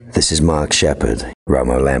This is Mark Shepard,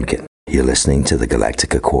 Romo Lampkin. You're listening to the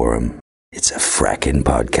Galactica Quorum. It's a frackin'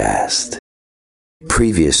 podcast.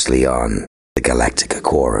 Previously on the Galactica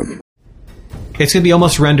Quorum. It's going to be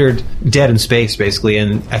almost rendered dead in space, basically,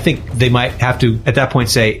 and I think they might have to, at that point,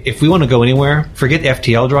 say, if we want to go anywhere, forget the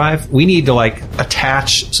FTL drive, we need to,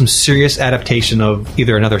 attach some serious adaptation of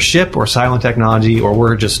either another ship or silent technology, or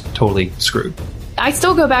we're just totally screwed. I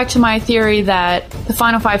still go back to my theory that the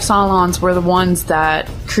Final Five Cylons were the ones that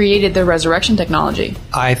created the resurrection technology.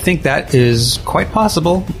 I think that is quite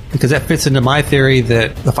possible, because that fits into my theory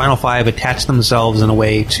that the Final Five attached themselves in a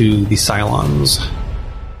way to the Cylons.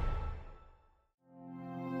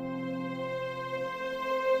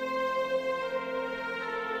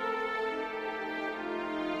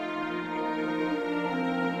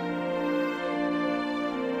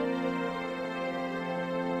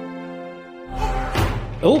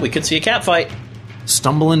 Oh, we could see a cat fight.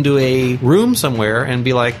 Stumble into a room somewhere and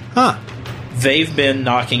be like, huh. They've been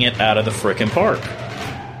knocking it out of the frickin' park.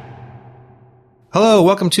 Hello,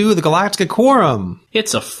 welcome to the Galactica Quorum.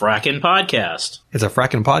 It's a frackin' podcast. It's a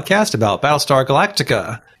frackin' podcast about Battlestar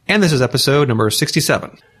Galactica. And this is episode number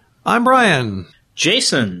 67. I'm Brian.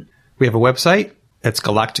 Jason. We have a website. It's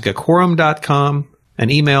galacticaquorum.com.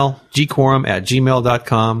 An email,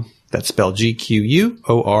 gquorum@gmail.com. That's spelled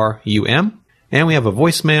GQUORUM. And we have a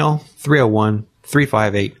voicemail,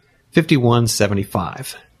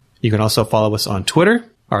 301-358-5175. You can also follow us on Twitter.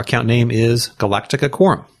 Our account name is Galactica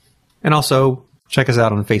Quorum. And also check us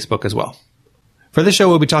out on Facebook as well. For this show,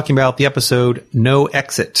 we'll be talking about the episode No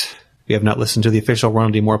Exit. If you have not listened to the official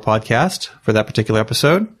Ronald D. Moore podcast for that particular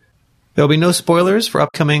episode, there will be no spoilers for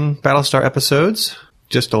upcoming Battlestar episodes,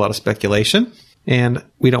 just a lot of speculation. And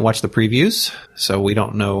we don't watch the previews, so we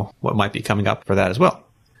don't know what might be coming up for that as well.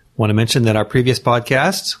 Want to mention that our previous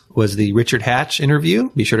podcast was the Richard Hatch interview.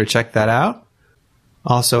 Be sure to check that out.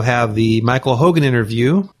 Also have the Michael Hogan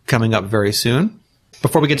interview coming up very soon.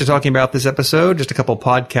 Before we get to talking about this episode, just a couple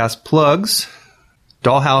podcast plugs.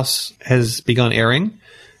 Dollhouse has begun airing,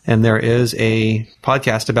 and there is a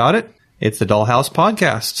podcast about it. It's the Dollhouse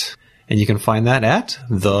Podcast, and you can find that at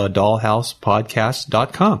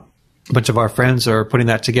thedollhousepodcast.com. A bunch of our friends are putting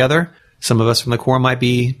that together. Some of us from the Quorum might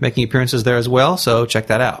be making appearances there as well, so check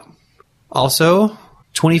that out. Also,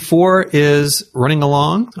 24 is running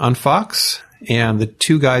along on Fox, and the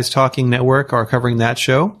Two Guys Talking Network are covering that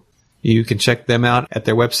show. You can check them out at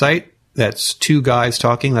their website. That's Two Guys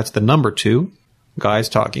Talking. That's the number 2,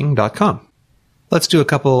 guystalking.com. Let's do a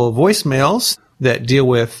couple voicemails that deal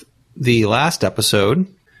with the last episode.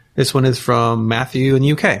 This one is from Matthew in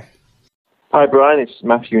the UK. Hi, Brian. It's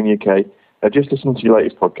Matthew in the UK. I just listened to your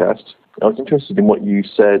latest podcast. I was interested in what you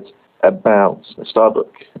said about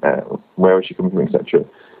Starbuck, where is she coming from, etc.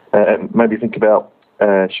 Maybe think about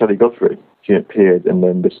Shelley Godfrey. She appeared and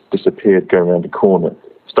then disappeared going around the corner.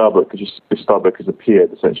 Starbuck has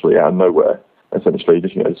appeared essentially out of nowhere. Essentially,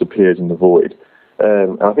 just disappears in the void.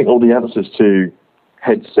 And I think all the answers to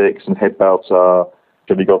Head 6 and Head Baltar,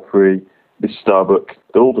 Shelley Godfrey, this Starbuck,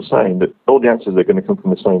 they're all the same. That all the answers are going to come from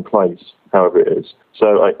the same place, however it is.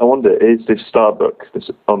 So I wonder, is this Starbuck that's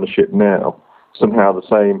on the ship now somehow the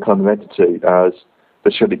same kind of entity as the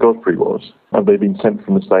Shelley Godfrey was? Have they been sent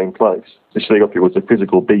from the same place? The Shelley Godfrey was a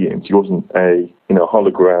physical being. She wasn't a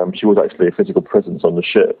hologram. She was actually a physical presence on the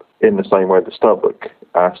ship in the same way that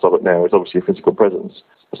our Starbuck now is obviously a physical presence.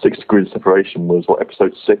 6 degrees of separation was,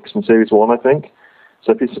 episode 6 in Series 1, I think.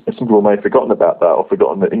 So some people may have forgotten about that, or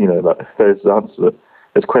forgotten that, that there's the answer.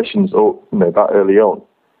 There's questions, that early on.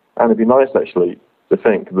 And it'd be nice, actually, to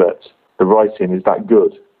think that the writing is that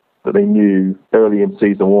good, that they knew early in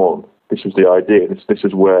Season 1, this was the idea, this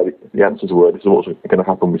was where the answers were, this is what's going to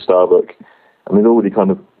happen with Starbuck. And they'd already kind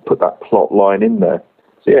of put that plot line in there.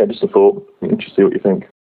 So yeah, just a thought. Interested to see what you think.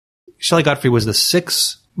 Shelley Godfrey was the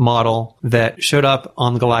 6th model that showed up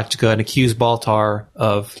on the Galactica and accused Baltar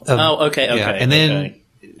of okay. And then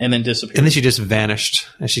disappeared. And then she just vanished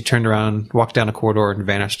as she turned around, walked down a corridor and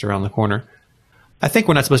vanished around the corner. I think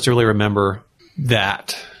we're not supposed to really remember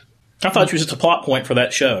that. I thought she was just a plot point for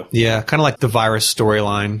that show. Yeah, kind of like the virus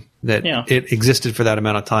storyline, that it existed for that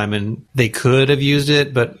amount of time and they could have used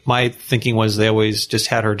it, but my thinking was they always just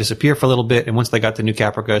had her disappear for a little bit, and once they got to New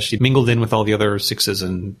Caprica, she mingled in with all the other 6s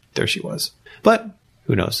and there she was. But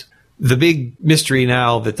who knows? The big mystery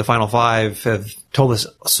now that the Final Five have told us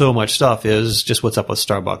so much stuff is just what's up with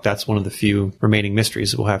Starbuck. That's one of the few remaining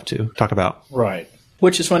mysteries that we'll have to talk about. Right.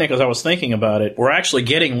 Which is funny because I was thinking about it. We're actually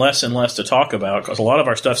getting less and less to talk about because a lot of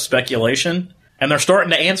our stuff's speculation, and they're starting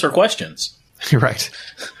to answer questions. Right.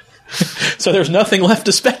 So there's nothing left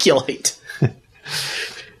to speculate.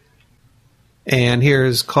 And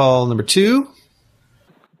here's call number 2.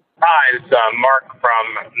 Hi, it's Mark from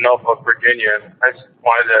Norfolk, Virginia. I just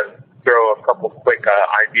wanted to throw a couple quick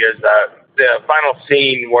ideas. The final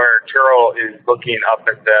scene where Tyrell is looking up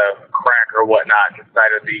at the crack or whatnot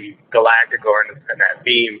inside of the Galactica or in that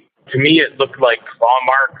beam, to me it looked like claw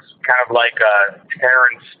marks, kind of like a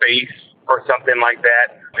tear in space or something like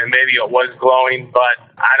that. And maybe it was glowing, but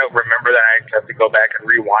I don't remember that. I have to go back and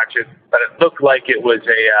rewatch it. But it looked like it was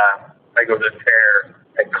a tear,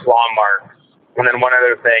 like claw marks. And then one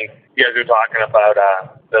other thing, you guys were talking about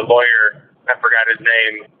the lawyer. I forgot his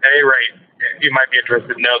name. At any rate, you might be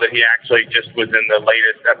interested to know that he actually just was in the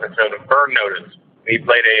latest episode of Burn Notice. He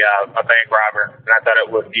played a bank robber, and I thought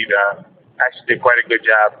he actually did quite a good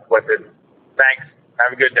job with it. Thanks.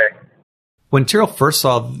 Have a good day. When Tyrell first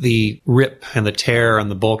saw the rip and the tear on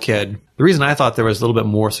the bulkhead, the reason I thought there was a little bit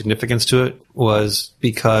more significance to it was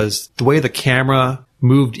because the way the camera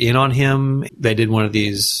moved in on him, they did one of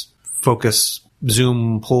these focus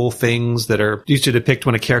zoom pull things that are used to depict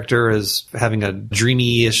when a character is having a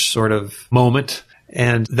dreamy-ish sort of moment.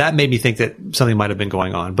 And that made me think that something might have been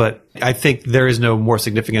going on. But I think there is no more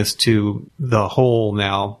significance to the whole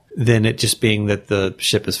now than it just being that the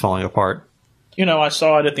ship is falling apart. You know, I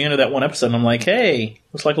saw it at the end of that one episode, and I'm like, hey,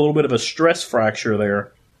 looks like a little bit of a stress fracture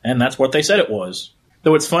there. And that's what they said it was.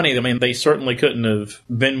 Though it's funny, I mean, they certainly couldn't have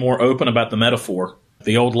been more open about the metaphor.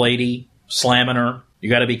 The old lady slamming her. You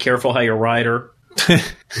got to be careful how you ride her.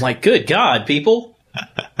 Like, good God, people.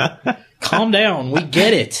 Calm down. We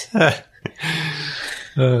get it.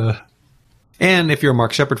 And if you're a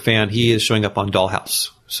Mark Sheppard fan, he is showing up on Dollhouse.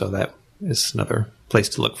 So that is another place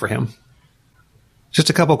to look for him. Just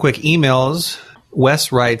a couple quick emails.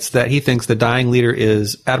 Wes writes that he thinks the dying leader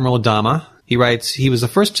is Admiral Adama. He writes, he was the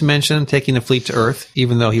first to mention taking the fleet to Earth,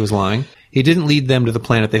 even though he was lying. He didn't lead them to the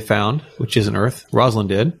planet they found, which isn't Earth. Rosalind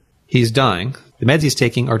did. He's dying. The meds he's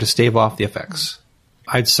taking are to stave off the effects.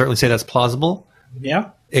 I'd certainly say that's plausible.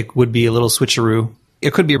 Yeah. It would be a little switcheroo.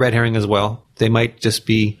 It could be a red herring as well. They might just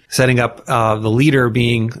be setting up the leader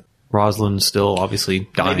being Rosalind still obviously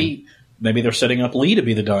dying. Maybe they're setting up Lee to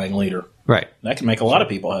be the dying leader. Right. That can make a lot of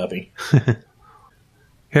people happy.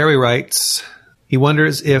 Harry writes, he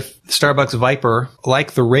wonders if Starbuck's Viper,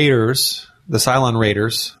 like the Raiders, the Cylon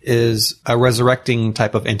Raiders, is a resurrecting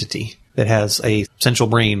type of entity that has a central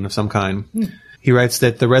brain of some kind. He writes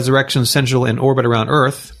that the Resurrection Central in orbit around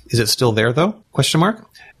Earth, is it still there though? ?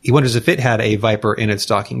 He wonders if it had a Viper in its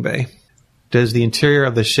docking bay. Does the interior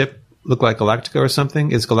of the ship look like Galactica or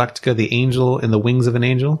something? Is Galactica the angel in the wings of an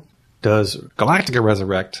angel? Does Galactica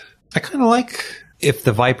resurrect? I kind of like if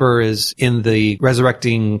the Viper is in the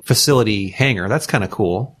resurrecting facility hangar. That's kind of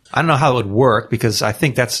cool. I don't know how it would work because I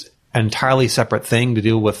think that's an entirely separate thing to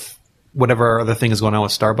do with whatever other thing is going on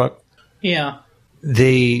with Starbuck. Yeah.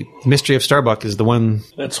 The mystery of Starbuck is the one.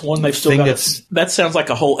 That's one they've still got. That sounds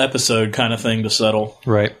like a whole episode kind of thing to settle.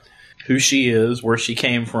 Right. Who she is, where she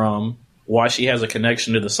came from, why she has a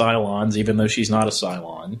connection to the Cylons, even though she's not a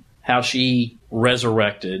Cylon, how she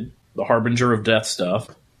resurrected, the Harbinger of Death stuff.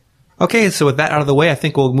 Okay, so with that out of the way, I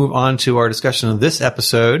think we'll move on to our discussion of this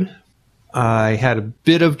episode. I had a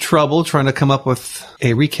bit of trouble trying to come up with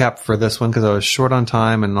a recap for this one because I was short on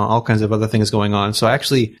time and all kinds of other things going on. So I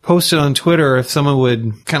actually posted on Twitter if someone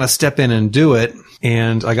would kind of step in and do it.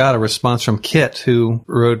 And I got a response from Kit, who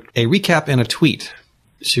wrote a recap in a tweet.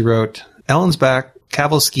 She wrote, Ellen's back,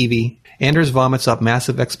 Cavil's skeevy, Anders vomits up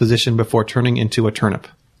massive exposition before turning into a turnip.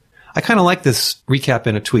 I kind of like this recap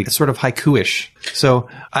in a tweet. It's sort of haiku-ish. So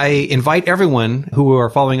I invite everyone who are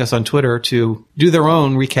following us on Twitter to do their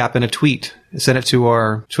own recap in a tweet. Send it to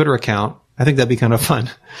our Twitter account. I think that'd be kind of fun.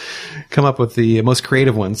 Come up with the most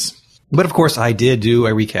creative ones. But of course, I did do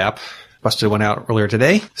a recap. Busted one out earlier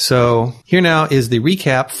today. So here now is the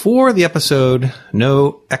recap for the episode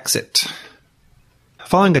No Exit.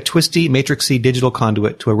 Following a twisty, matrixy digital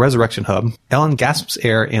conduit to a resurrection hub, Ellen gasps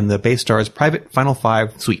air in the Baystar's private Final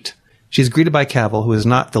Five suite. She is greeted by Cavil, who is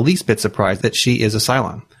not the least bit surprised that she is a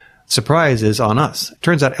Cylon. Surprise is on us. It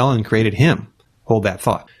turns out Ellen created him. Hold that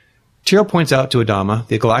thought. Tyrell points out to Adama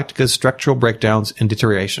the Galactica's structural breakdowns and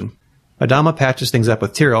deterioration. Adama patches things up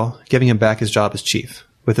with Tyrell, giving him back his job as chief,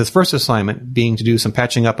 with his first assignment being to do some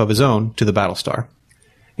patching up of his own to the Battlestar.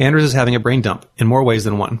 Anders is having a brain dump in more ways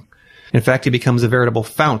than one. In fact, he becomes a veritable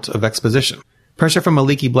fount of exposition. Pressure from a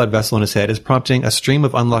leaky blood vessel in his head is prompting a stream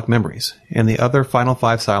of unlocked memories, and the other Final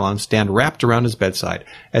Five Cylons stand wrapped around his bedside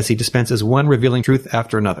as he dispenses one revealing truth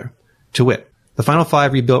after another. To wit, the Final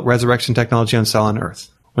Five rebuilt resurrection technology on Cylon Earth.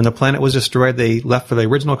 When the planet was destroyed, they left for the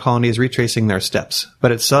original colonies retracing their steps,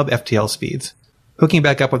 but at sub-FTL speeds. Hooking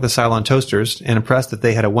back up with the Cylon Toasters, and impressed that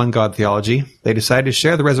they had a one-god theology, they decided to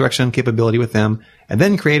share the resurrection capability with them, and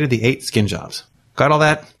then created the 8 skin jobs. Got all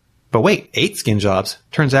that? But wait, 8 skin jobs.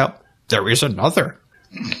 Turns out there is another.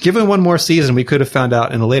 Given one more season, we could have found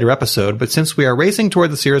out in a later episode, but since we are racing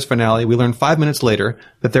toward the series finale, we learn 5 minutes later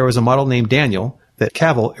that there was a model named Daniel that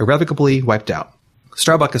Cavill irrevocably wiped out.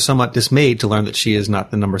 Starbuck is somewhat dismayed to learn that she is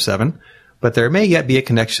not the number 7, but there may yet be a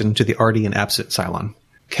connection to the arty and absent Cylon.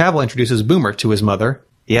 Cavill introduces Boomer to his mother.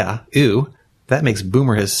 Yeah, ew. That makes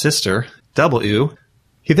Boomer his sister. Double ew.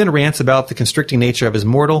 He then rants about the constricting nature of his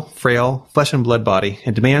mortal, frail, flesh and blood body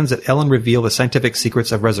and demands that Ellen reveal the scientific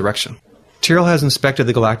secrets of resurrection. Tyrell has inspected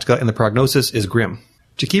the Galactica and the prognosis is grim.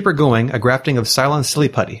 To keep her going, a grafting of Cylon silly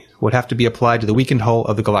putty would have to be applied to the weakened hull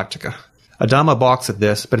of the Galactica. Adama balks at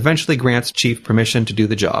this, but eventually grants Chief permission to do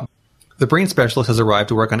the job. The brain specialist has arrived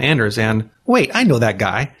to work on Anders and, wait, I know that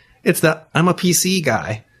guy. It's the I'm a PC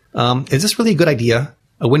guy. Is this really a good idea?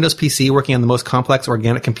 A Windows PC working on the most complex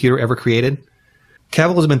organic computer ever created?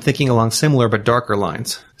 Cavill has been thinking along similar but darker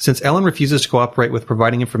lines. Since Ellen refuses to cooperate with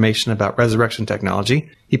providing information about resurrection technology,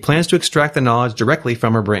 he plans to extract the knowledge directly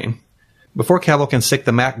from her brain. Before Cavill can sick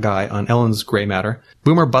the Mac guy on Ellen's gray matter,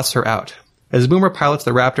 Boomer busts her out. As Boomer pilots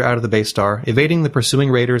the Raptor out of the base star, evading the pursuing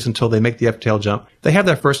raiders until they make the F-tail jump, they have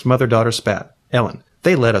their first mother-daughter spat. Ellen: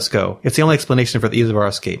 they let us go. It's the only explanation for the ease of our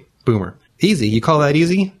escape. Boomer: easy? You call that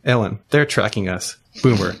easy? Ellen: they're tracking us.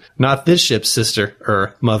 Boomer: not this ship,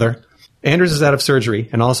 sister, mother. Anders is out of surgery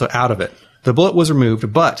and also out of it. The bullet was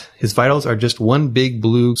removed, but his vitals are just one big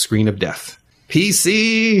blue screen of death.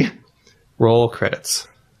 PC! Roll credits.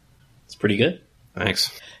 It's pretty good.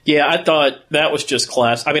 Thanks. Yeah, I thought that was just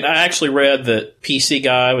class. I mean, I actually read that PC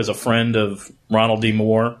Guy was a friend of Ronald D.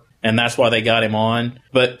 Moore, and that's why they got him on.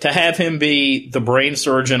 But to have him be the brain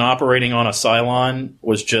surgeon operating on a Cylon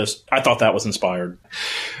was just, I thought that was inspired.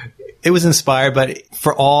 It was inspired, but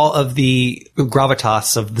for all of the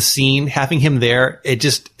gravitas of the scene, having him there, it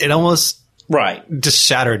almost just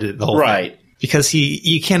shattered the whole thing. Because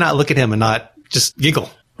you cannot look at him and not just giggle.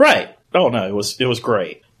 Right. Oh, no, it was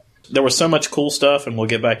great. There was so much cool stuff, and we'll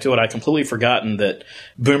get back to it. I completely forgotten that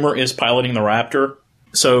Boomer is piloting the Raptor.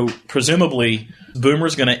 So presumably,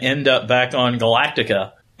 Boomer's going to end up back on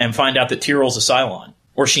Galactica and find out that Tyrell's a Cylon.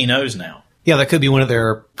 Or she knows now. Yeah, that could be one of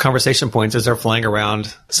their conversation points as they're flying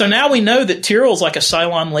around. So now we know that Tyrell's like a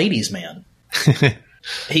Cylon ladies' man.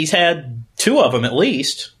 He's had 2 of them at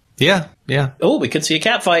least. Yeah. Oh, we could see a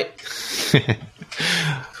cat fight.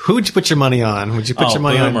 Who would you put your money on? Would you put your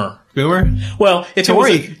money on Boomer? Well, if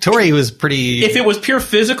Tori was pretty... If it was pure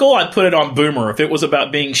physical, I'd put it on Boomer. If it was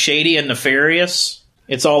about being shady and nefarious,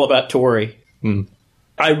 it's all about Tori.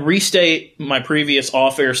 I restate my previous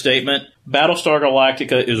off-air statement. Battlestar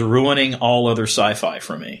Galactica is ruining all other sci-fi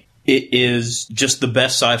for me. It is just the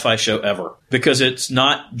best sci-fi show ever. Because it's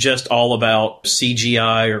not just all about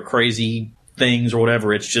CGI or crazy things or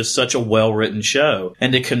whatever. It's just such a well-written show.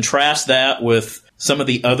 And to contrast that with some of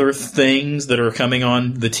the other things that are coming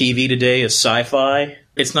on the TV today as sci-fi,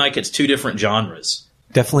 it's like it's 2 different genres.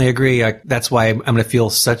 Definitely agree. That's why I'm going to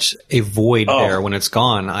feel such a void there when it's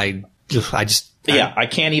gone. I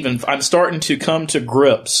can't even. I'm starting to come to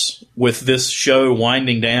grips with this show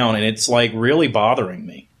winding down, and it's like really bothering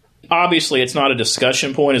me. Obviously, it's not a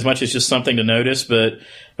discussion point as much as just something to notice, but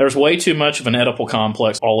there's way too much of an Oedipal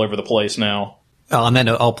complex all over the place now. On that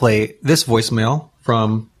note, I'll play this voicemail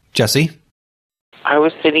from Jesse. I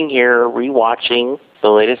was sitting here rewatching the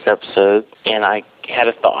latest episode, and I had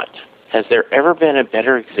a thought. Has there ever been a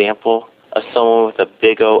better example of someone with a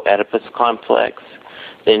big O Oedipus complex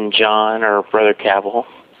than John or Brother Cavill?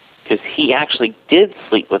 Because he actually did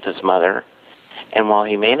sleep with his mother, and while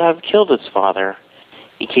he may not have killed his father,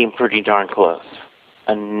 he came pretty darn close.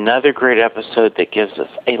 Another great episode that gives us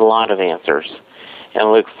a lot of answers, and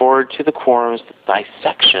I look forward to the Quorum's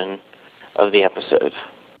dissection of the episode.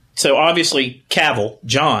 So obviously, Cavill,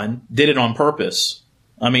 John, did it on purpose.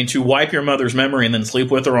 I mean, to wipe your mother's memory and then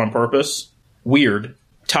sleep with her on purpose? Weird.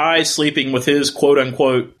 Ty's sleeping with his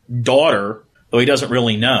quote-unquote daughter, though he doesn't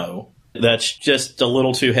really know. That's just a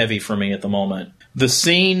little too heavy for me at the moment. The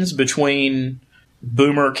scenes between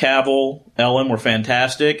Boomer, Cavill, Ellen were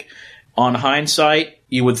fantastic. On hindsight,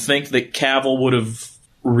 you would think that Cavill would have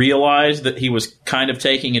realized that he was kind of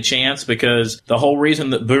taking a chance, because the whole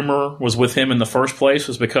reason that Boomer was with him in the first place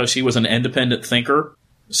was because she was an independent thinker.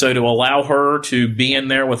 So to allow her to be in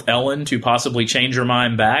there with Ellen to possibly change her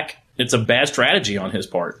mind back, it's a bad strategy on his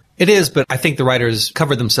part. It is, but I think the writers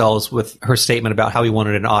covered themselves with her statement about how he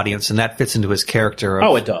wanted an audience, and that fits into his character.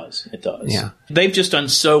 It does. It does. Yeah. They've just done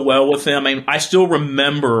so well with him. I mean, I still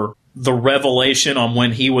remember the revelation on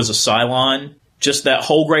when he was a Cylon. Just that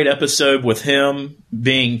whole great episode with him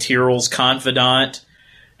being Tyrell's confidant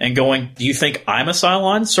and going, do you think I'm a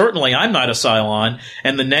Cylon? Certainly I'm not a Cylon.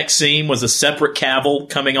 And the next scene was a separate Cavil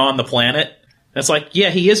coming on the planet. And it's like, yeah,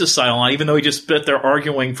 he is a Cylon, even though he just spent there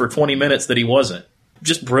arguing for 20 minutes that he wasn't.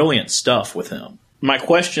 Just brilliant stuff with him. My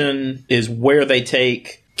question is where they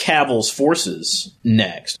take Cavil's forces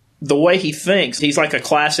next. The way he thinks, he's like a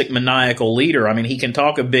classic maniacal leader. I mean, he can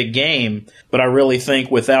talk a big game, but I really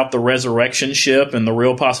think without the resurrection ship and the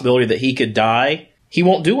real possibility that he could die, he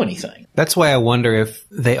won't do anything. That's why I wonder if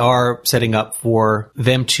they are setting up for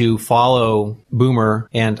them to follow Boomer.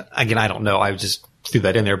 And again, I don't know. I just threw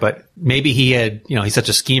that in there, but maybe he had, he's such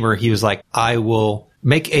a schemer. He was like, I will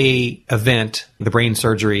make a event, the brain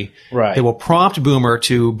surgery, right, that will prompt Boomer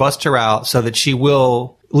to bust her out so that she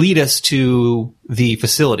will lead us to the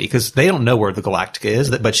facility, because they don't know where the Galactica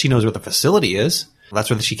is, but she knows where the facility is. That's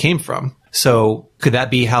where she came from. So could that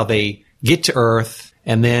be how they get to Earth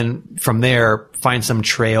and then from there find some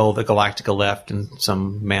trail that Galactica left in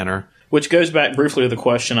some manner? Which goes back briefly to the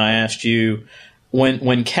question I asked you.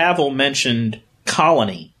 When Cavil mentioned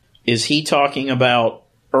colony, is he talking about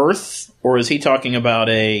Earth, or is he talking about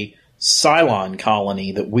a Cylon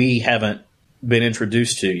colony that we haven't been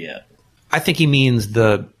introduced to yet? I think he means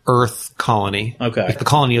the Earth colony. Okay. Like the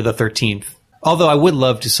colony of the 13th. Although I would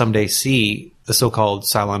love to someday see the so-called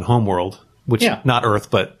Cylon homeworld, which not Earth,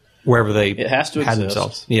 but wherever they had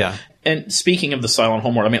themselves. Yeah. And speaking of the Cylon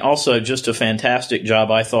homeworld, I mean, also just a fantastic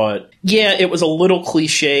job, I thought. Yeah, it was a little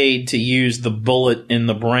cliched to use the bullet in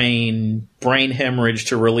the brain hemorrhage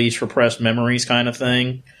to release repressed memories kind of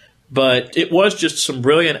thing. But it was just some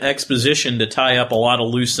brilliant exposition to tie up a lot of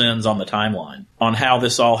loose ends on the timeline, on how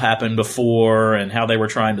this all happened before and how they were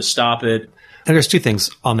trying to stop it. And there's two things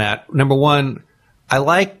on that. Number one, I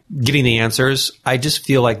like getting the answers. I just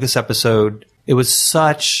feel like this episode, it was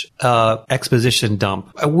such a exposition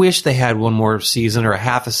dump. I wish they had one more season or a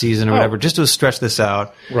half a season or whatever, just to stretch this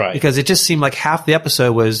out. Right. Because it just seemed like half the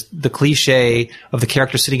episode was the cliche of the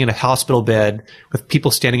character sitting in a hospital bed with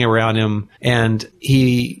people standing around him, and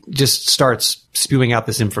he just starts spewing out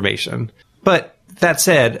this information. But that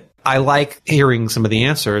said, I like hearing some of the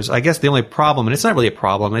answers. I guess the only problem, and it's not really a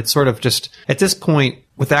problem, it's sort of just, at this point,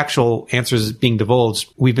 with actual answers being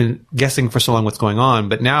divulged, we've been guessing for so long what's going on,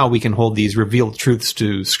 but now we can hold these revealed truths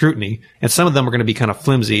to scrutiny, and some of them are going to be kind of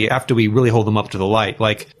flimsy after we really hold them up to the light.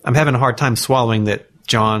 Like, I'm having a hard time swallowing that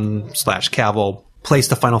John/Cavil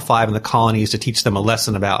placed the Final Five in the colonies to teach them a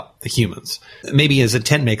lesson about the humans. Maybe his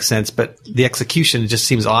intent makes sense, but the execution just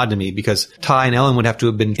seems odd to me, because Ty and Ellen would have to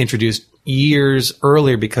have been introduced years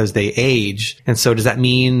earlier because they age. And so does that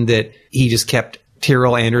mean that he just kept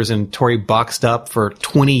Tyrell Anders and Tori boxed up for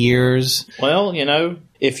 20 years? Well,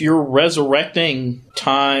 if you're resurrecting,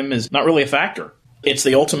 time is not really a factor. It's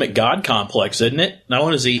the ultimate God complex, isn't it? Not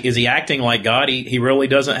only is he acting like God, he really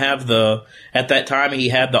doesn't have at that time he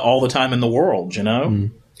had all the time in the world,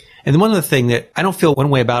 And one other thing that I don't feel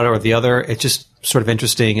one way about it or the other, it's just sort of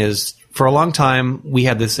interesting, is for a long time we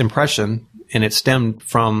had this impression, and it stemmed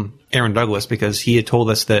from Aaron Douglas, because he had told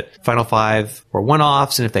us that Final Five were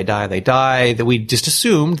one-offs, and if they die, they die, that we just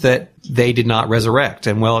assumed that they did not resurrect.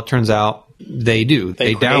 And well, it turns out they do.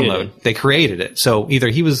 They download. They created it. So either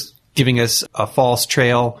he was giving us a false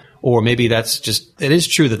trail, or maybe it is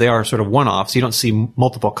true that they are sort of one-offs. You don't see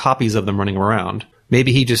multiple copies of them running around.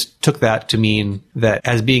 Maybe he just took that to mean that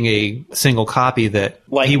as being a single copy, that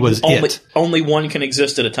he was only one can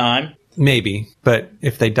exist at a time. Maybe, but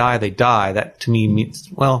if they die, they die. That to me means,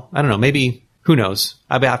 well, I don't know. Maybe, who knows?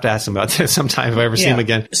 I'll have to ask him about this sometime if I ever see him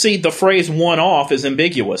again. See, the phrase one-off is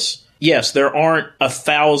ambiguous. Yes, there aren't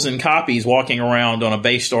 1,000 copies walking around on a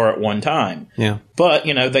base star at one time. Yeah. But,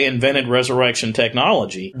 they invented resurrection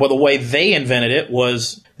technology. Well, the way they invented it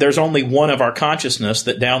was there's only one of our consciousness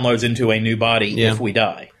that downloads into a new body if we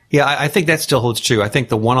die. Yeah, I think that still holds true. I think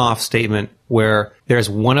the one-off statement where there's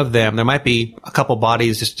one of them, there might be a couple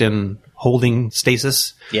bodies just in holding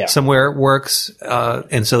stasis somewhere works.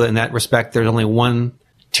 And so in that respect, there's only one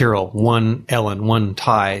Tyrell, one Ellen, one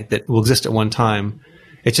Ty that will exist at one time.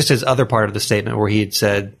 It's just his other part of the statement where he had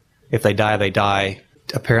said, if they die, they die,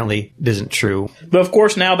 apparently isn't true. But of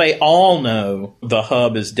course, now they all know the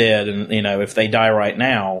hub is dead, and, if they die right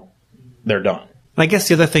now, they're done. I guess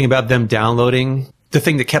the other thing about them downloading, the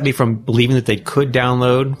thing that kept me from believing that they could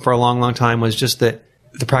download for a long, long time, was just that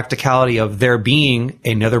the practicality of there being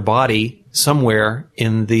another body somewhere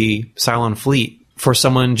in the Cylon fleet for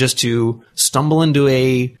someone just to stumble into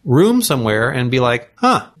a room somewhere and be like,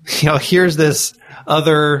 here's this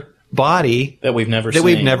other body that we've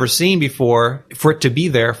never seen before, for it to be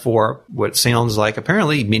there for what sounds like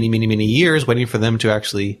apparently many, many, many years, waiting for them to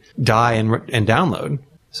actually die and download.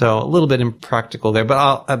 So a little bit impractical there,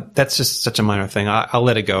 but that's just such a minor thing. I'll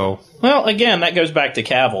let it go. Well, again, that goes back to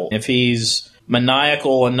Cavill. If he's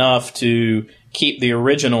maniacal enough to keep the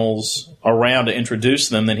originals around to introduce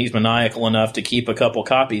them, then he's maniacal enough to keep a couple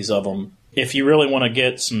copies of them. If you really want to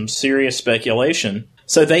get some serious speculation,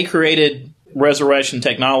 so they created resurrection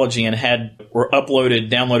technology and were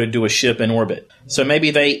downloaded to a ship in orbit. So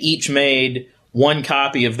maybe they each made one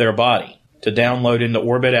copy of their body to download into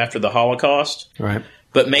orbit after the Holocaust. Right.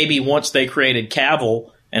 But maybe once they created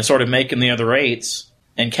Cavill and started making the other 8s,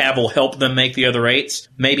 and Cavill helped them make the other 8s,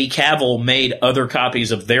 maybe Cavill made other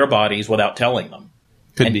copies of their bodies without telling them.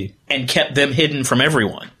 Could be. And kept them hidden from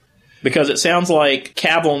everyone. Because it sounds like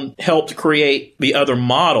Cavill helped create the other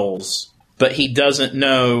models, but he doesn't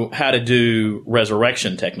know how to do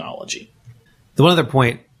resurrection technology. The one other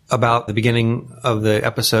point about the beginning of the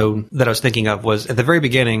episode that I was thinking of was at the very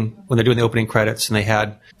beginning when they're doing the opening credits, and they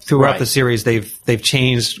had throughout the series they've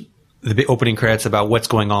changed the opening credits about what's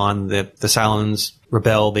going on. The Cylons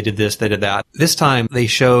rebelled, they did this, they did that. This time they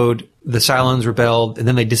showed the Cylons rebelled and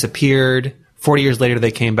then they disappeared. 40 years later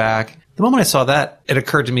they came back. The moment I saw that, it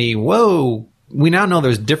occurred to me, whoa, we now know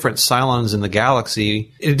there's different Cylons in the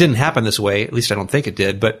galaxy. It didn't happen this way, at least I don't think it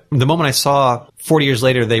did, but the moment I saw 40 years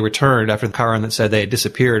later they returned after the Chiron that said they had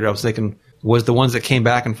disappeared, I was thinking, was the ones that came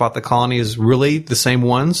back and fought the colonies really the same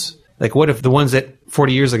ones? Like, what if the ones that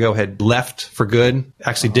 40 years ago had left for good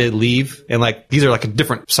actually did leave? And, like, these are, like, a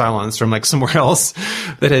different Cylons from, like, somewhere else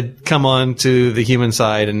that had come on to the human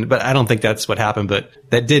side. But I don't think that's what happened. But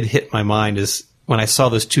that did hit my mind is when I saw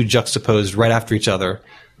those two juxtaposed right after each other.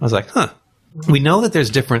 I was like, we know that there's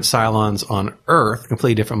different Cylons on Earth,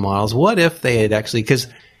 completely different models. What if they had actually – because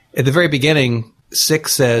at the very beginning –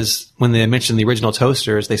 Six says, when they mentioned the original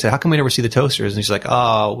toasters, they say, how come we never see the toasters? And she's like,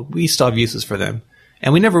 oh, we still have uses for them.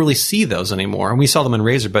 And we never really see those anymore. And we saw them in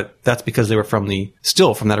Razor, but that's because they were from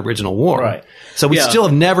that original war. Right. So we still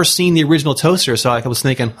have never seen the original toaster. So I was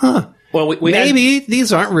thinking, well, maybe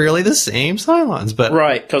these aren't really the same Cylons. But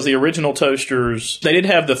right, because the original toasters, they did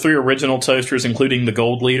have the 3 original toasters, including the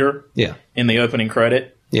Gold Leader in the opening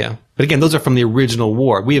credit. Yeah. But again, those are from the original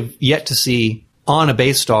war. We have yet to see on a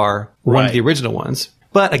base star one of the original ones.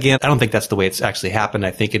 But again, I don't think that's the way it's actually happened.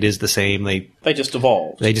 I think it is the same. They just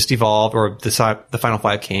evolved. They just evolved, or the Final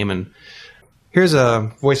 5 came. And here's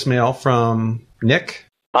a voicemail from Nick.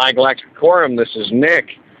 Hi, Galactic Quorum. This is Nick.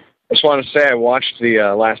 I just want to say I watched the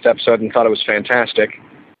last episode and thought it was fantastic.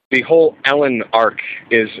 The whole Ellen arc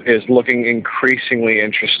is looking increasingly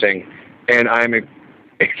interesting, and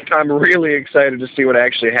I'm really excited to see what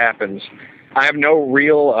actually happens. I have no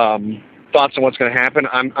real thoughts on what's going to happen.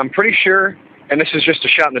 I'm pretty sure. And this is just a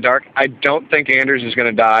shot in the dark. I don't think Anders is going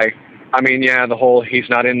to die. I mean, the whole he's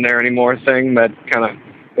not in there anymore thing that kind of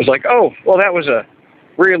was like, oh, well, that was a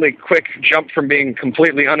really quick jump from being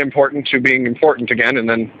completely unimportant to being important again and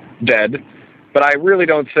then dead. But I really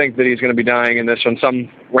don't think that he's going to be dying in this one. Some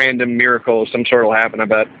random miracle of some sort will happen, I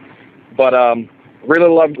bet. But really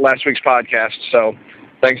loved last week's podcast. So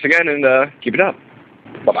thanks again, and keep it up.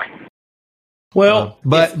 Bye-bye. Well,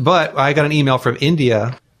 but I got an email from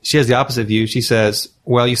India. She has the opposite view. She says,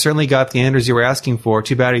 well, you certainly got the Anders you were asking for.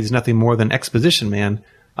 Too bad he's nothing more than exposition man.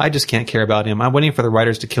 I just can't care about him. I'm waiting for the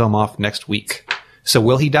writers to kill him off next week. So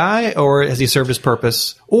will he die, or has he served his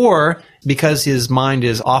purpose? Or because his mind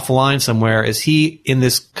is offline somewhere, is he in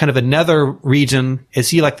this kind of another region? Is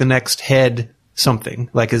he like the next head something?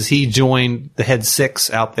 Like, has he joined the head 6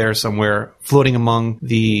 out there somewhere, floating among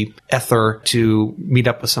the ether to meet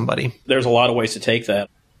up with somebody? There's a lot of ways to take that.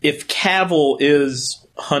 If Cavill is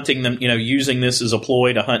hunting them, using this as a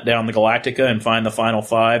ploy to hunt down the Galactica and find the Final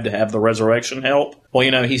 5 to have the resurrection help,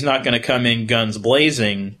 well, he's not going to come in guns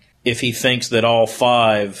blazing if he thinks that all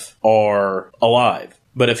 5 are alive.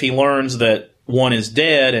 But if he learns that one is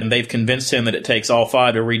dead and they've convinced him that it takes all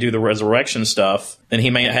 5 to redo the resurrection stuff, then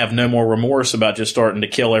he may have no more remorse about just starting to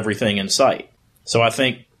kill everything in sight. So I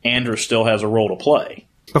think Anders still has a role to play.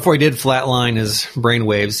 Before he did flatline his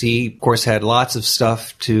brainwaves, he, of course, had lots of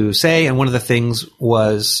stuff to say. And one of the things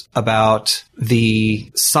was about the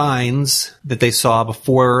signs that they saw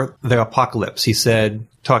before the apocalypse. He said,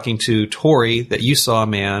 talking to Tori, that you saw a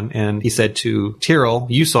man. And he said to Tyrell,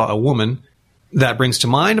 you saw a woman. That brings to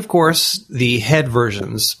mind, of course, the head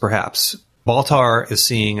versions, perhaps. Baltar is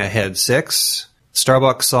seeing a head 6.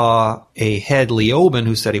 Starbuck saw a head Leoben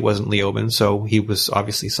who said he wasn't Leoben, so he was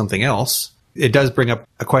obviously something else. It does bring up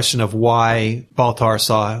a question of why Baltar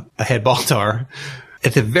saw a head Baltar.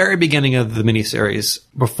 At the very beginning of the miniseries,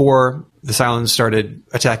 before the Cylons started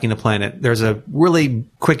attacking the planet, there's a really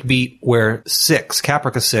quick beat where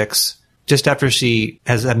Caprica 6, just after she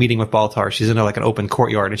has a meeting with Baltar, she's in like an open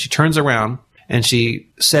courtyard, and she turns around, And she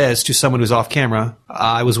says to someone who's off camera,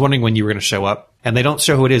 I was wondering when you were going to show up. And they don't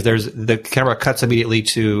show who it is. The camera cuts immediately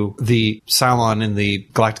to the Cylon in the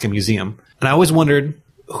Galactica Museum. And I always wondered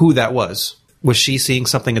who that was. Was she seeing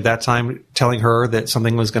something at that time telling her that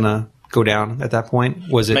something was going to go down at that point?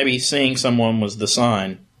 Was it maybe seeing someone was the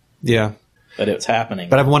sign? Yeah. That it's happening.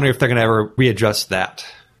 But I'm wondering if they're going to ever readjust that.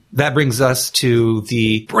 That brings us to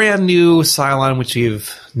the brand new Cylon, which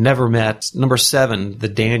we've never met. Number 7, the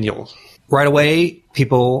Daniel. Right away,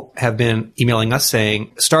 people have been emailing us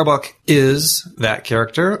saying Starbuck is that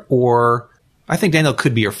character, or I think Daniel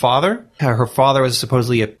could be her father. Her father was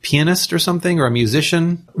supposedly a pianist or something, or a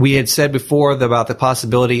musician. We had said before about the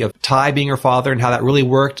possibility of Ty being her father and how that really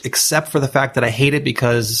worked, except for the fact that I hate it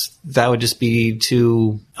because that would just be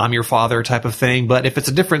too I'm your father type of thing. But if it's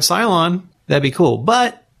a different Cylon, that'd be cool.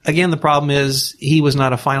 But again, the problem is he was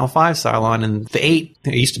not a Final 5 Cylon, and the 8,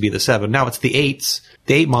 it used to be the 7. Now it's the 8s.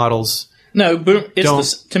 The 8 models. No,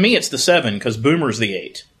 to me it's the 7 because Boomer's the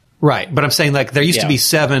 8. Right, but I'm saying like there used to be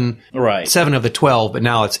 7 of the 12, but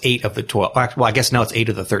now it's 8 of the 12. Well, I guess now it's 8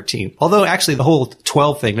 of the 13. Although actually the whole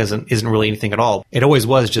 12 thing isn't really anything at all. It always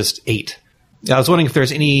was just 8. I was wondering if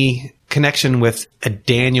there's any connection with a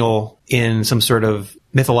Daniel in some sort of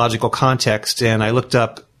mythological context, and I looked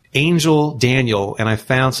up Angel Daniel, and I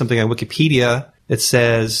found something on Wikipedia that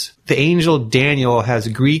says the angel Daniel has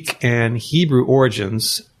Greek and Hebrew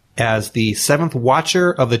origins as the 7th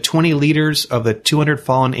watcher of the 20 leaders of the 200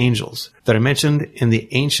 fallen angels that are mentioned in the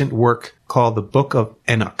ancient work called the Book of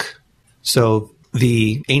Enoch. So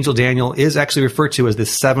the angel Daniel is actually referred to as the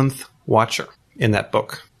 7th watcher in that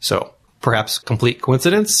book. So perhaps complete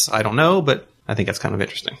coincidence, I don't know, but I think that's kind of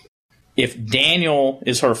interesting. If Daniel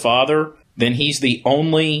is her father, then he's the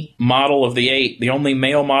only model of the 8, the only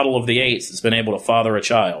male model of the 8s that's been able to father a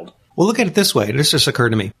child. Well, look at it this way. This just occurred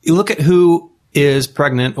to me. You look at who is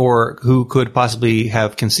pregnant or who could possibly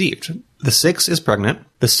have conceived. The 6 is pregnant.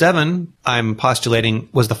 The 7, I'm postulating,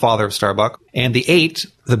 was the father of Starbuck. And the 8,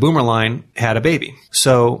 the Boomer line, had a baby.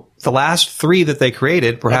 So the last 3 that they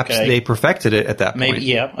created, perhaps they perfected it at that point. Maybe,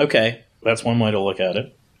 yeah, okay. That's one way to look at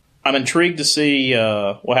it. I'm intrigued to see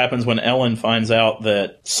what happens when Ellen finds out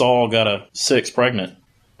that Saul got a 6 pregnant.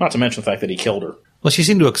 Not to mention the fact that he killed her. Well, she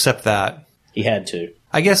seemed to accept that. He had to.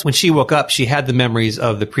 I guess when she woke up, she had the memories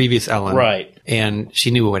of the previous Ellen. Right. And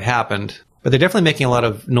she knew what had happened. But they're definitely making a lot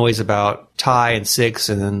of noise about Ty and 6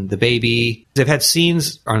 and then the baby. They've had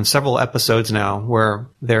scenes on several episodes now where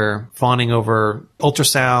they're fawning over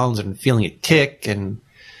ultrasounds and feeling it kick. And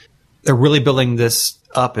they're really building this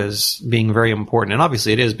up as being very important. And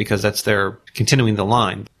obviously it is because they're continuing the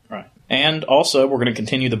line. Right. And also we're going to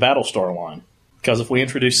continue the Battlestar line. Because if we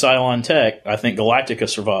introduce Cylon Tech, I think Galactica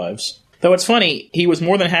survives. Though it's funny, he was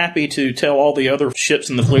more than happy to tell all the other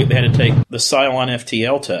ships in the fleet they had to take the Cylon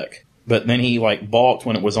FTL tech. But then he, balked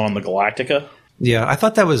when it was on the Galactica. Yeah, I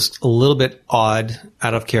thought that was a little bit odd,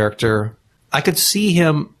 out of character. I could see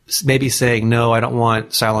him maybe saying, no, I don't want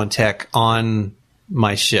Cylon tech on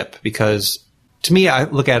my ship. Because to me, I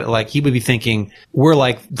look at it like he would be thinking, we're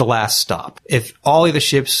like the last stop. If all the other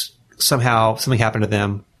ships, somehow something happened to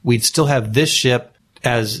them, we'd still have this ship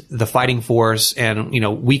as the fighting force, and,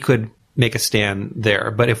 we could make a stand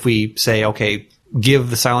there. But if we say, okay, give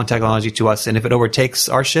the Cylon technology to us, and if it overtakes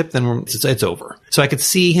our ship, then it's over. So I could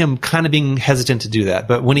see him kind of being hesitant to do that.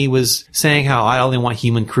 But when he was saying how I only want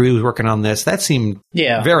human crews working on this, that seemed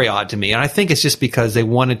very odd to me. And I think it's just because they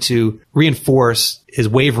wanted to reinforce his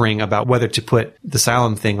wavering about whether to put the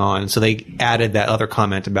Cylon thing on. So they added that other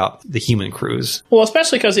comment about the human crews. Well,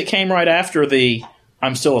 especially because it came right after the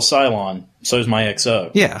I'm still a Cylon, so's my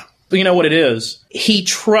XO. Yeah. But you know what it is? He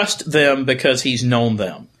trusts them because he's known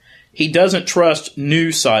them. He doesn't trust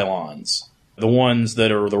new Cylons, the ones that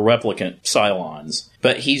are the replicant Cylons.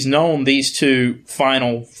 But he's known these 2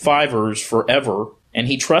 final 5ers forever, and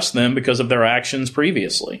he trusts them because of their actions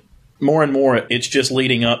previously. More and more, it's just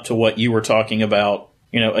leading up to what you were talking about,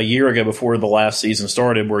 a year ago before the last season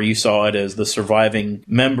started, where you saw it as the surviving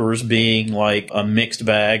members being like a mixed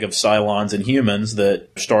bag of Cylons and humans that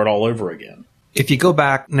start all over again. If you go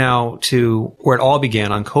back now to where it all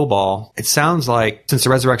began on Kobol, it sounds like since the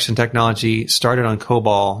resurrection technology started on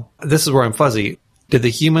Kobol, this is where I'm fuzzy. Did the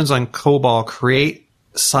humans on Kobol create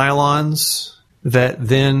Cylons that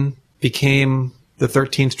then became the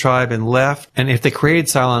 13th tribe and left? And if they created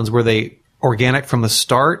Cylons, were they organic from the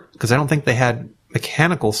start? Because I don't think they had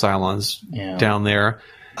mechanical Cylons down there.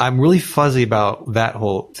 I'm really fuzzy about that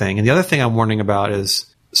whole thing. And the other thing I'm wondering about is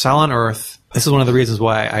Cylon Earth. This is one of the reasons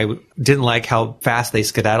why I didn't like how fast they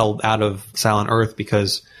skedaddled out of Cylon Earth,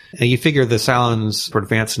 because you figure the Cylons were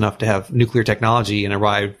advanced enough to have nuclear technology and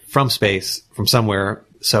arrived from space, from somewhere,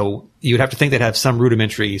 So you'd have to think they'd have some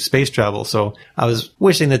rudimentary space travel. So I was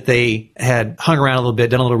wishing that they had hung around a little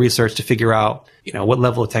bit, done a little research to figure out, what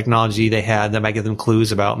level of technology they had that might give them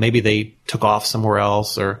clues about maybe they took off somewhere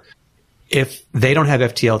else. Or if they don't have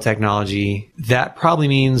FTL technology, that probably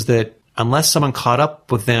means that unless someone caught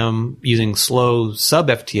up with them using slow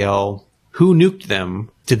sub-FTL, who nuked them?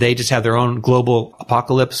 Did they just have their own global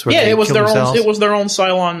apocalypse? Where it was their own. It was their own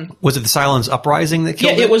Cylon. Was it the Cylon's uprising that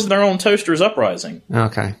killed it? Yeah, it was their own Toaster's uprising.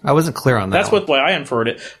 Okay, I wasn't clear on that. That's what I inferred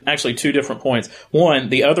it. Actually, 2 different points. One,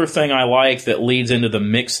 the other thing I like that leads into the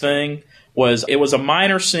mix thing was it was a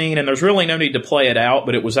minor scene, and there's really no need to play it out,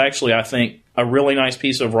 but it was actually, I think, a really nice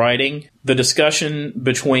piece of writing. The discussion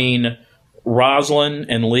between Roslin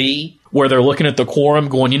and Lee, where they're looking at the quorum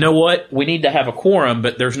going, you know what? We need to have a quorum,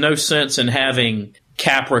 but there's no sense in having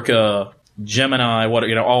Caprica, Gemini,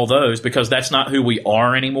 all those, because that's not who we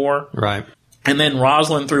are anymore. Right. And then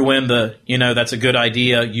Roslin threw in that's a good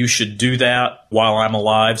idea. You should do that while I'm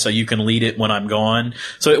alive so you can lead it when I'm gone.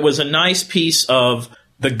 So it was a nice piece of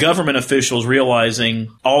the government officials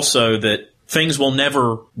realizing also that things will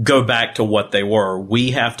never go back to what they were.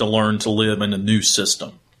 We have to learn to live in a new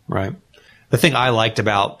system. Right. The thing I liked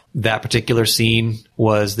about that particular scene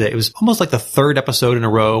was that it was almost like the 3rd episode in a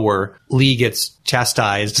row where Lee gets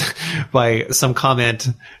chastised by some comment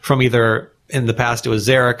from either, in the past it was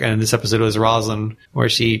Zarek, and in this episode it was Roslin, where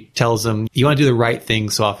she tells him, you want to do the right thing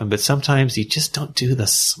so often, but sometimes you just don't do the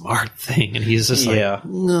smart thing. And he's just like,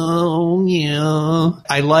 no, yeah.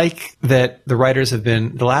 I like that the writers have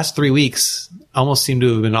been, the last 3 weeks, almost seem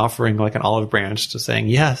to have been offering like an olive branch to saying,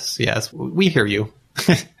 yes, we hear you.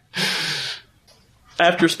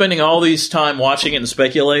 After spending all these time watching it and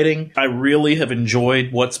speculating, I really have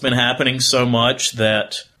enjoyed what's been happening so much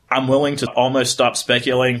that I'm willing to almost stop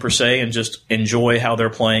speculating per se and just enjoy how they're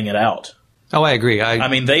playing it out. Oh, I agree. I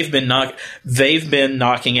mean, they've been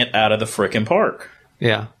knocking it out of the frickin' park.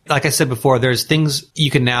 Yeah. Like I said before, there's things you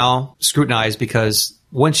can now scrutinize because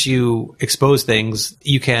once you expose things,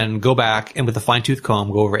 you can go back and with a fine-tooth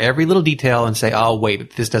comb go over every little detail and say, oh,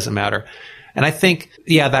 wait, this doesn't matter. And I think,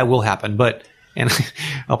 that will happen. And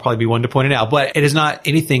I'll probably be one to point it out, but it is not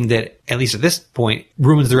anything that, at least at this point,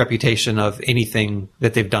 ruins the reputation of anything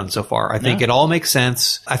that they've done so far. I think it all makes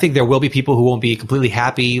sense. I think there will be people who won't be completely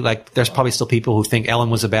happy. Like, there's probably still people who think Ellen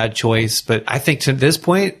was a bad choice, but I think to this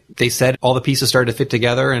point, they said all the pieces started to fit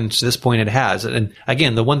together, and to this point it has. And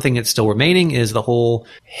again, the one thing that's still remaining is the whole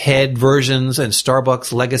head versions and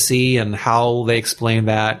Starbucks legacy and how they explain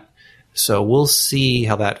that. So we'll see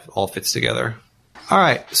how that all fits together. All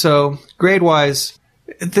right, so grade-wise,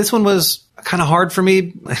 this one was kind of hard for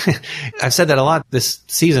me. I've said that a lot this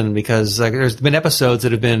season because there's been episodes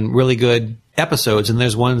that have been really good episodes, and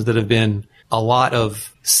there's ones that have been a lot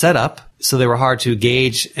of setup, so they were hard to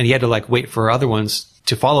gauge, and you had to wait for other ones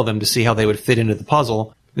to follow them to see how they would fit into the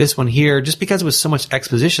puzzle. This one here, just because it was so much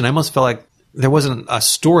exposition, I almost felt like there wasn't a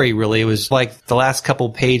story really. It was like the last couple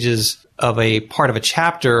pages of a part of a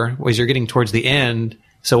chapter as you're getting towards the end.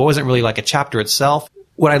 So it wasn't really like a chapter itself.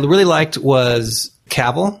 What I really liked was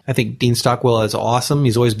Cavill. I think Dean Stockwell is awesome.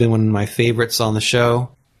 He's always been one of my favorites on the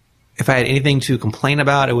show. If I had anything to complain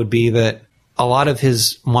about, it would be that a lot of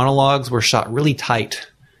his monologues were shot really tight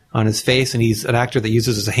on his face, and he's an actor that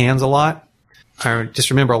uses his hands a lot. I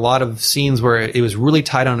just remember a lot of scenes where it was really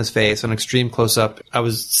tight on his face, an extreme close-up. I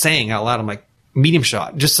was saying out loud, I'm like, medium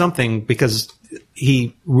shot, just something, because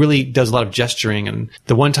he really does a lot of gesturing. And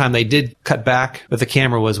the one time they did cut back with the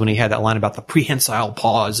camera was when he had that line about the prehensile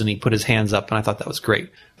pause and he put his hands up, and I thought that was great.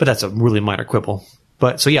 But that's a really minor quibble.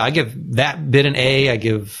 But so yeah, I give that bit an A. I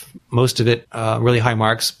give most of it really high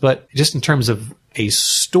marks. But just in terms of a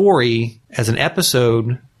story as an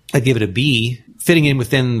episode, I give it a B. Fitting in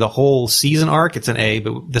within the whole season arc, it's an A.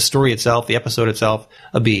 But the story itself, the episode itself,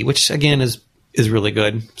 a B, which again is really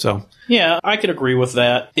good. So yeah, I could agree with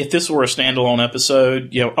that. If this were a standalone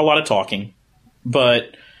episode, a lot of talking,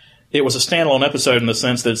 but it was a standalone episode in the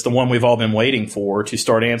sense that it's the one we've all been waiting for to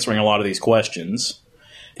start answering a lot of these questions.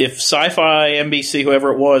 If Sci-Fi, NBC,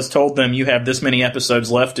 whoever it was, told them you have this many episodes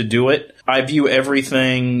left to do it, I view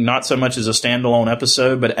everything not so much as a standalone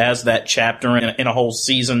episode, but as that chapter in a whole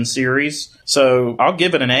season series. So I'll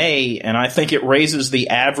give it an A, and I think it raises the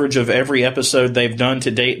average of every episode they've done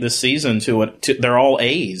to date this season they're all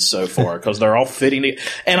A's so far, because they're all fitting to,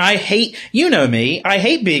 and I hate, you know me, I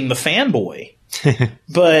hate being the fanboy,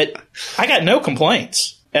 but I got no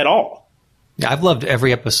complaints at all. I've loved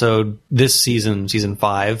every episode this season, season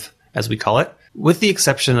 5, as we call it, with the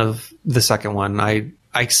exception of the second one. I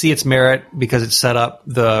I see its merit because it set up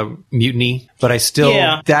the mutiny, but I still,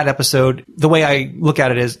 Yeah. that episode, the way I look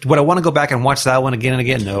at it is, would I want to go back and watch that one again and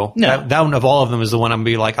again? No. No. That one of all of them is the one I'm going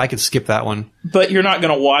to be like, I could skip that one. But you're not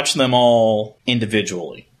going to watch them all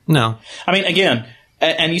individually. No. I mean, again,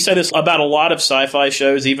 and you say this about a lot of sci-fi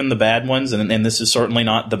shows, even the bad ones, and this is certainly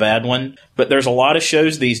not the bad one, but there's a lot of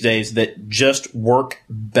shows these days that just work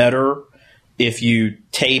better if you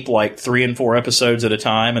tape like 3 and 4 episodes at a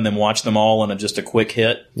time and then watch them all in just a quick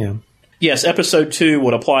hit. Yeah. Yes, episode 2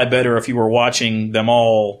 would apply better if you were watching them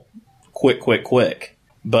all quick.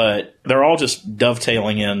 But they're all just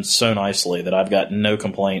dovetailing in so nicely that I've got no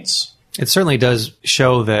complaints. It certainly does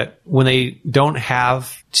show that when they don't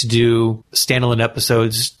have to do standalone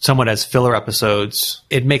episodes, somewhat as filler episodes,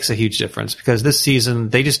 it makes a huge difference because this season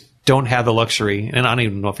they just don't have the luxury, and I don't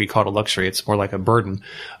even know if you call it a luxury, it's more like a burden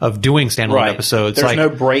of doing standalone episodes. There's no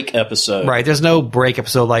break episode. Right, there's no break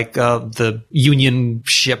episode like the Union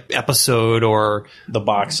ship episode or the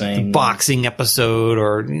boxing episode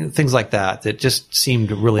or things like that that just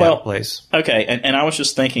seemed really out of place. Okay, and I was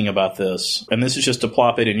just thinking about this, and this is just to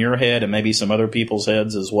plop it in your head and maybe some other people's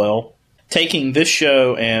heads as well. Taking this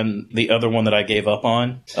show and the other one that I gave up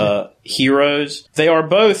on, Heroes, they are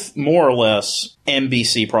both more or less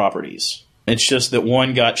NBC properties. It's just that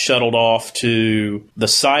one got shuttled off to the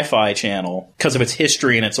Sci-Fi Channel because of its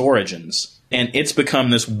history and its origins. And it's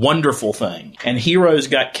become this wonderful thing. And Heroes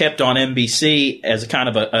got kept on NBC as a kind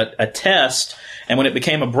of a test. And when it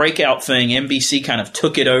became a breakout thing, NBC kind of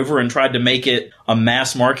took it over and tried to make it a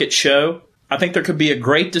mass market show. I think there could be a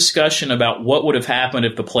great discussion about what would have happened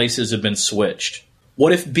if the places had been switched.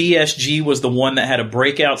 What if BSG was the one that had a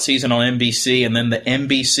breakout season on NBC and then the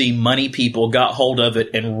NBC money people got hold of it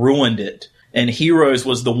and ruined it? And Heroes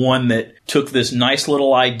was the one that took this nice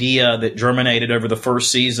little idea that germinated over the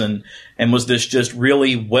first season and was this just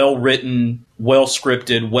really well-written,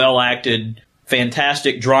 well-scripted, well-acted,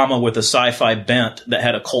 fantastic drama with a sci-fi bent that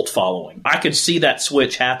had a cult following. I could see that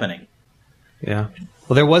switch happening. Yeah.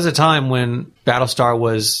 Well, there was a time when Battlestar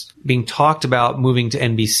was being talked about moving to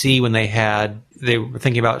NBC when they were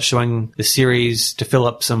thinking about showing the series to fill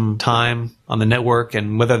up some time on the network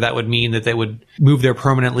and whether that would mean that they would move there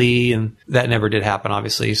permanently, and that never did happen,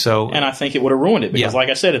 obviously. And I think it would have ruined it because, like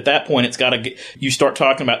I said, at that point, you start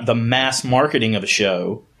talking about the mass marketing of a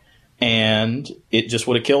show, and it just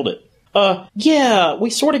would have killed it. Yeah, we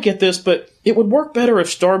sort of get this, but it would work better if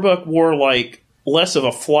Starbuck wore like less of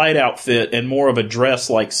a flight outfit and more of a dress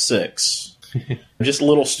like Six. Just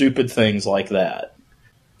little stupid things like that.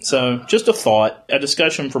 So, just a thought, a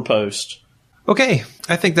discussion for post. Okay,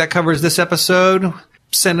 I think that covers this episode.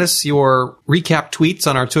 Send us your recap tweets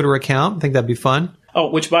on our Twitter account. I think that'd be fun. Oh,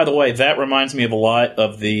 which, by the way, that reminds me of a lot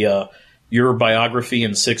of the Your Biography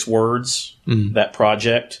in 6 Words, that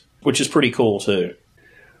project, which is pretty cool, too.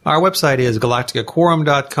 Our website is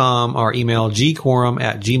galacticaquorum.com, our email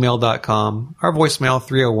gquorum@gmail.com, our voicemail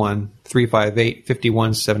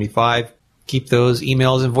 301-358-5175. Keep those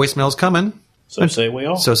emails and voicemails coming. So say we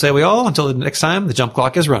all. So say we all. Until the next time, the jump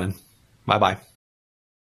clock is running. Bye-bye.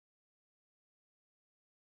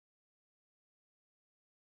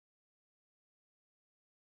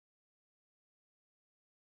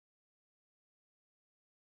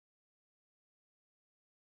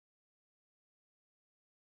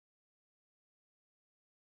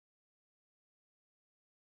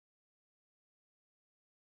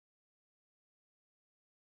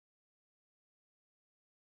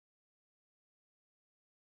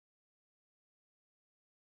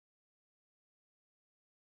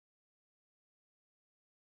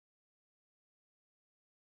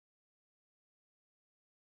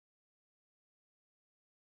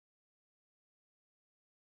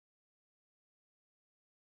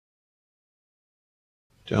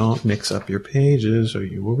 Don't mix up your pages or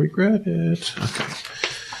you will regret it. Okay.